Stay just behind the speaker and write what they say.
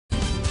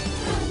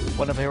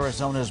One of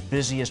Arizona's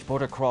busiest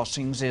border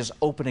crossings is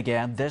open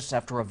again, this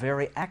after a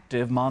very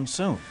active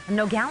monsoon.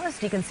 Nogales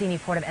DeConcini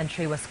Port of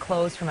Entry was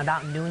closed from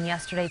about noon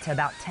yesterday to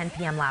about 10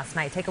 p.m. last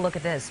night. Take a look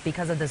at this.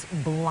 Because of this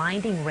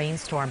blinding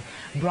rainstorm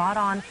brought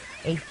on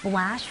a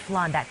flash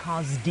flood that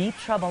caused deep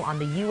trouble on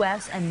the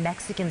U.S. and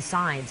Mexican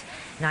sides.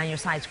 9 Your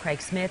Side's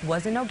Craig Smith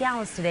was in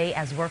Nogales today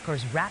as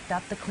workers wrapped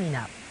up the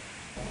cleanup.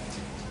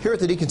 Here at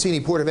the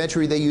DeConcini Port of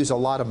Entry, they use a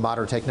lot of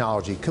modern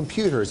technology,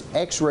 computers,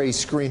 x-ray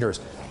screeners.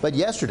 But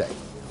yesterday,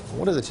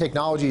 one of the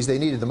technologies they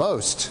needed the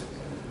most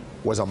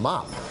was a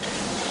mop.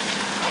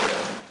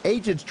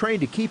 Agents trained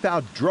to keep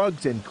out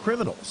drugs and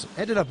criminals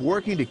ended up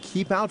working to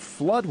keep out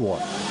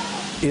floodwater.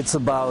 It's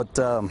about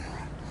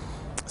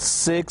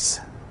 6,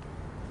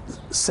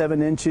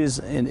 7 inches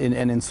and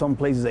in some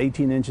places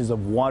 18 inches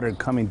of water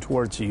coming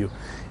towards you.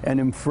 And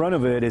in front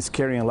of it is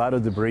carrying a lot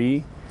of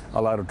debris,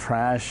 a lot of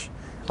trash,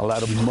 a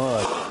lot of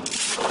mud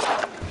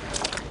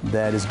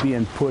that is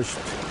being pushed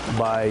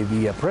by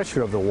the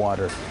pressure of the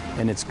water,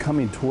 and it's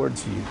coming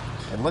towards you.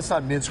 And let's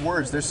not mince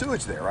words, there's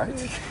sewage there,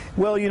 right?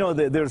 Well, you know,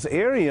 there's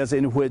areas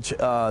in which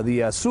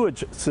the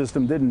sewage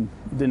system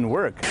didn't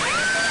work.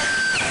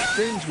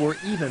 Things were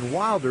even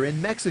wilder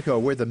in Mexico,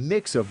 where the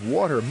mix of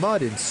water,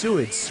 mud, and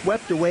sewage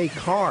swept away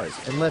cars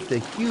and left a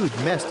huge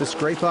mess to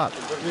scrape up.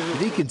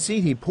 The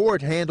DeConcini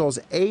Port handles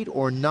 8,000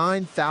 or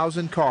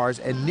 9,000 cars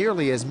and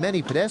nearly as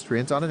many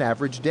pedestrians on an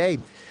average day.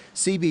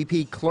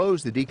 CBP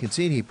closed the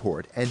DeConcini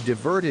Port and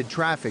diverted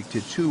traffic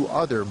to 2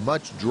 other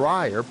much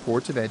drier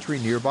ports of entry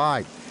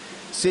nearby.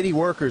 City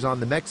workers on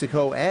the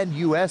Mexico and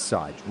U.S.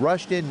 sides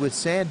rushed in with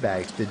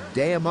sandbags to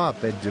dam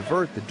up and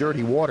divert the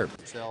dirty water.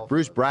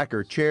 Bruce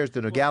Bracker chairs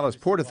the Nogales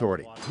Port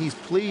Authority. He's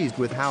pleased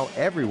with how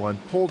everyone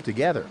pulled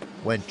together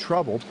when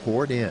trouble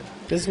poured in.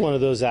 This is one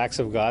of those acts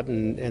of God,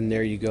 and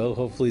there you go.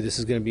 Hopefully this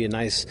is going to be a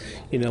nice,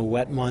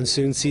 wet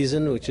monsoon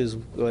season, which is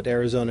what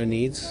Arizona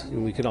needs.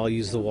 And we can all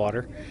use the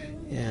water.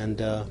 And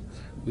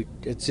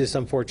it's just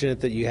unfortunate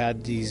that you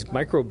had these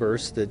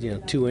microbursts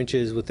that, 2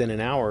 inches within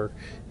an hour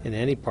in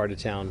any part of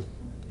town,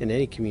 in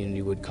any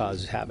community, would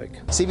cause havoc.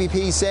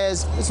 CBP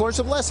says it's learned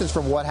some lessons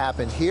from what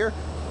happened here,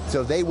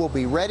 so they will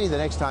be ready the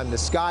next time the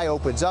sky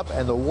opens up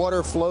and the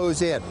water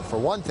flows in. For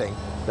one thing,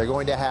 they're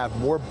going to have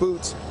more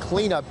boots,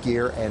 cleanup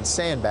gear, and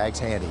sandbags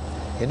handy.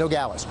 In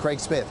Nogales, Craig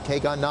Smith,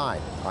 KGUN-9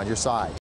 on your side.